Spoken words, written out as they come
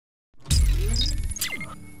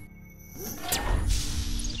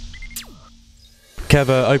Kev,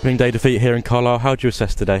 opening day defeat here in Carlisle. How do you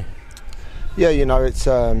assess today? Yeah, it's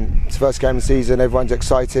the first game of the season. Everyone's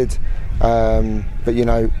excited, but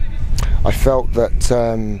I felt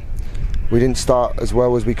that we didn't start as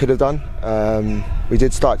well as we could have done. We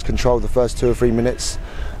did start to control the first 2 or 3 minutes,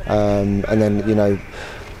 and then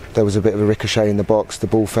there was a bit of a ricochet in the box. The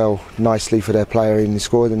ball fell nicely for their player and he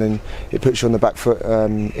scored, and then it puts you on the back foot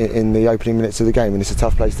in the opening minutes of the game, and it's a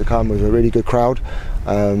tough place to come with a really good crowd.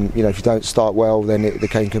 If you don't start well, then the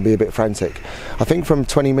game can be a bit frantic. I think from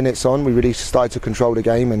 20 minutes on we really started to control the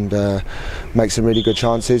game and make some really good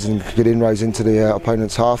chances and good inroads into the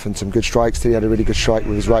opponent's half and some good strikes. He had a really good strike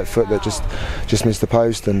with his right foot that just missed the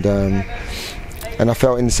post, and I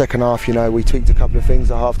felt in the second half, we tweaked a couple of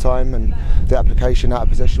things at half time and the application out of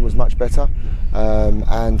possession was much better.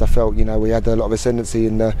 And I felt, we had a lot of ascendancy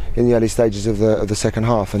in the early stages of the second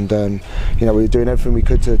half, and we were doing everything we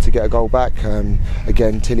could to get a goal back.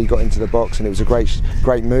 Again, Tilly got into the box and it was a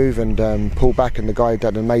great move and pulled back, and the guy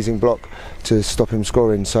did an amazing block to stop him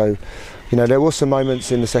scoring. So there were some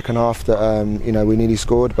moments in the second half that we nearly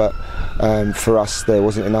scored, but for us there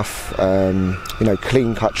wasn't enough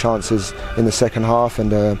clean-cut chances in the second half,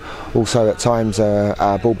 and also at times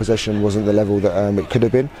our ball possession wasn't the level that it could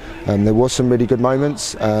have been. There was some really good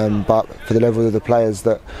moments, but for the level of the players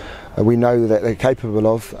that we know that they're capable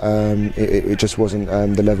of, it just wasn't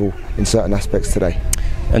the level in certain aspects today.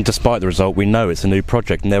 And despite the result, we know it's a new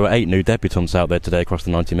project, and there were 8 new debutants out there today across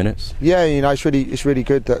the 90 minutes. Yeah, it's really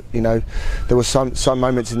good that there were some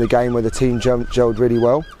moments in the game where the team gelled really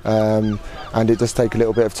well, and it does take a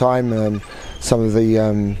little bit of time. Some of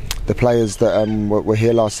the players that were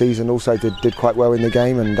here last season also did quite well in the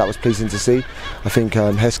game, and that was pleasing to see. I think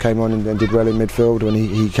Hess came on and did well in midfield when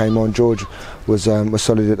he came on. George was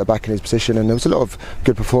solid at the back in his position, and there was a lot of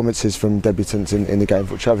good performances from debutants in the game.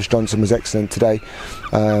 Travis Johnson was excellent today.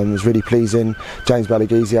 It was really pleasing. James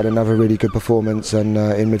Balaghese had another really good performance and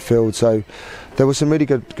in midfield. So there were some really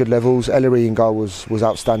good levels. Ellery in goal was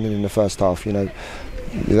outstanding in the first half.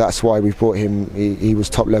 That's why we've brought him. He was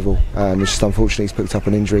top level. It's just unfortunately he's picked up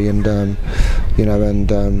an injury, and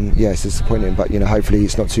it's disappointing. But hopefully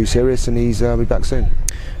it's not too serious, and he's be back soon.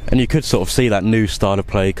 And you could sort of see that new style of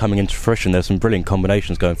play coming into fruition. There's some brilliant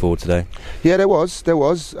combinations going forward today. Yeah, there was,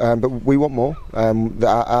 but we want more.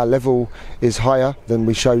 Our level is higher than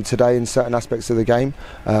we showed today in certain aspects of the game.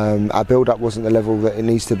 Our build-up wasn't the level that it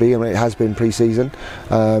needs to be, and it has been pre-season.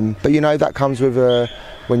 But that comes with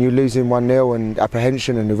when you're losing 1-0 and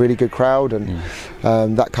apprehension and a really good crowd,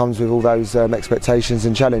 and that comes with all those expectations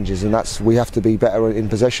and challenges, and we have to be better in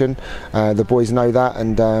possession. The boys know that,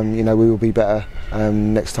 and we will be better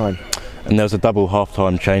next time. And there was a double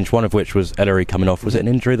half-time change, one of which was Ellery coming off. Was it an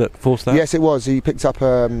injury that forced that? Yes, it was. He picked up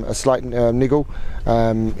a slight niggle.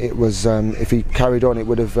 It was if he carried on, it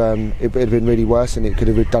would have been really worse, and it could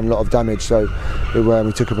have done a lot of damage. So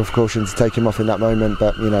we took a precaution to take him off in that moment.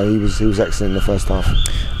 But he was excellent in the first half.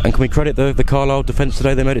 And can we credit the Carlisle defence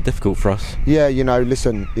today? They made it difficult for us. Yeah,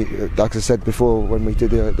 listen, like I said before when we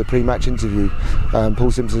did the pre-match interview,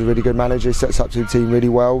 Paul Simpson's a really good manager. He sets up to the team really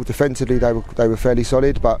well. Defensively, they were fairly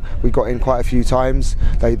solid, but we got in quite a few times.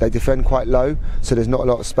 They defend quite low, so there's not a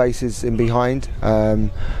lot of spaces in behind.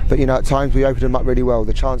 But at times we opened them up really well.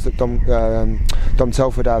 The chance that Dom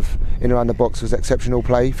Telford have in around the box was exceptional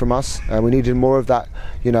play from us. We needed more of that,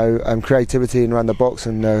 creativity in around the box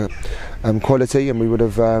and quality, and we would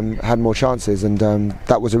have had more chances. And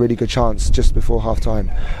that was a really good chance just before half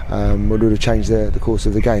time. Would have changed the course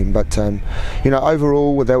of the game. But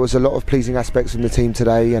overall, there was a lot of pleasing aspects from the team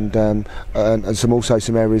today, and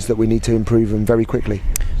some areas that we need to improve and very quickly.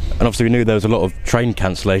 And obviously we knew there was a lot of train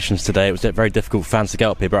cancellations today. It was very difficult for fans to get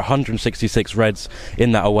up here, but 166 Reds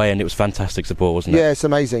in that away, and it was fantastic support, wasn't it? Yeah, it's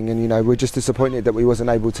amazing, and we're just disappointed that we wasn't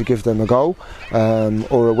able to give them a goal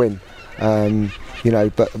or a win.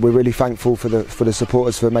 But we're really thankful for the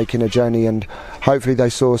supporters for making a journey, and hopefully they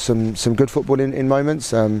saw some good football in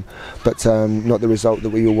moments, but not the result that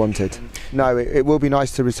we all wanted. No, it will be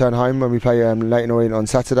nice to return home when we play Leyton Orient on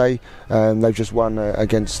Saturday. They've just won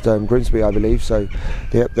against Grimsby, I believe, so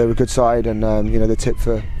they're a good side, and they're tipped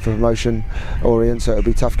for promotion, Orient, so it'll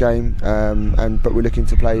be a tough game. But we're looking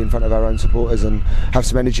to play in front of our own supporters and have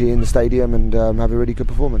some energy in the stadium and have a really good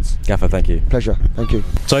performance. Gaffer, thank you. Pleasure, thank you.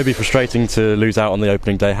 Tobi, frustrating to lose out on the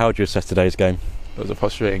opening day. How would you assess today's game? It was a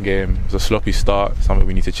frustrating game. It was a sloppy start, something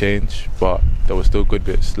we need to change, but there were still good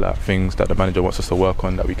bits, like things that the manager wants us to work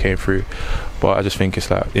on that we came through. But I just think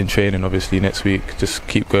it's like in training, obviously next week, just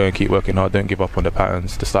keep going, keep working hard, don't give up on the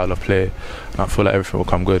patterns, the style of play, and I feel like everything will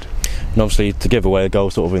come good. And obviously to give away a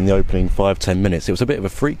goal sort of in the opening 5-10 minutes, it was a bit of a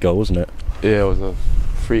freak goal, wasn't it? Yeah, it was a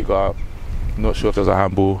freak goal. I'm not sure if there was a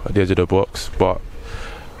handball at the edge of the box, but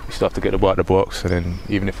still have to get the ball out the box, and then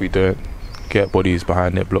even if we don't, get bodies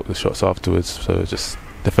behind it, block the shots afterwards. So just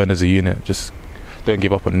defend as a unit, just don't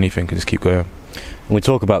give up on anything and just keep going. When we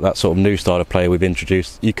talk about that sort of new style of play we've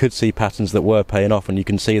introduced, you could see patterns that were paying off, and you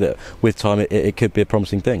can see that with time it could be a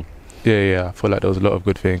promising thing. Yeah, I feel like there was a lot of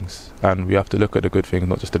good things, and we have to look at the good things,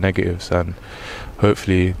 not just the negatives, and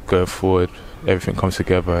hopefully going forward everything comes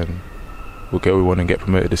together and we'll get what we want and get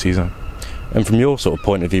promoted this season. And from your sort of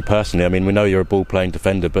point of view personally, I mean, we know you're a ball-playing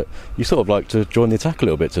defender, but you sort of like to join the attack a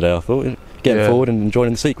little bit today, I thought, getting forward and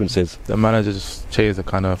joining the sequences. The manager just changed the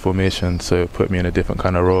kind of formation, so it put me in a different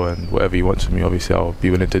kind of role, and whatever he wants from me, obviously I'll be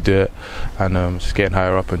willing to do it, and just getting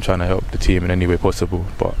higher up and trying to help the team in any way possible.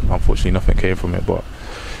 But unfortunately nothing came from it, but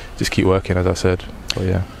just keep working, as I said. But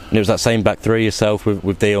yeah. And it was that same back three yourself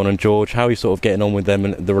with Dion and George. How are you sort of getting on with them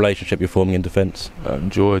and the relationship you're forming in defence?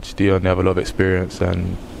 George, Dion, they have a lot of experience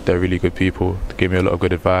and they're really good people. They give me a lot of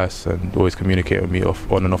good advice and always communicate with me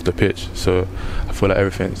on and off the pitch. So I feel like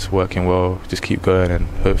everything's working well. Just keep going, and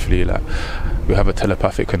hopefully like we have a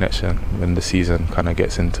telepathic connection when the season kind of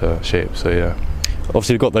gets into shape. So yeah.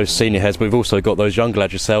 Obviously we've got those senior heads, but we've also got those younger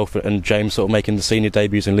lads, yourself and James, sort of making the senior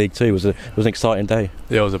debuts in League Two. It was an exciting day.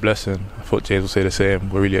 Yeah, it was a blessing. I thought James would say the same.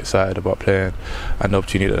 We're really excited about playing and the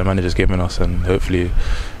opportunity that the manager's given us, and hopefully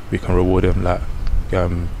we can reward him, like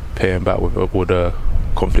pay him back with all the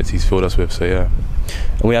confidence he's filled us with. So yeah.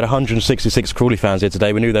 And we had 166 Crawley fans here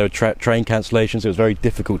today. We knew there were train cancellations. It was very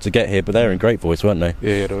difficult to get here, but they were in great voice, weren't they?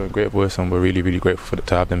 Yeah, they were in great voice, and we're really, really grateful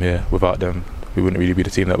to have them here. Without them, we wouldn't really be the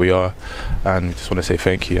team that we are, and just want to say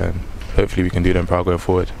thank you, and hopefully we can do them proud going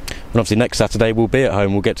forward. And obviously next Saturday we'll be at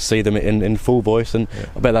home. We'll get to see them in full voice, and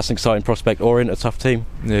I bet that's an exciting prospect. Orient, a tough team.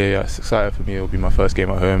 Yeah, it's exciting for me. It'll be my first game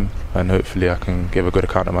at home, and hopefully I can give a good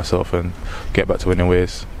account of myself and get back to winning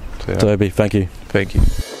ways. So, yeah. Tobi, thank you. Thank you.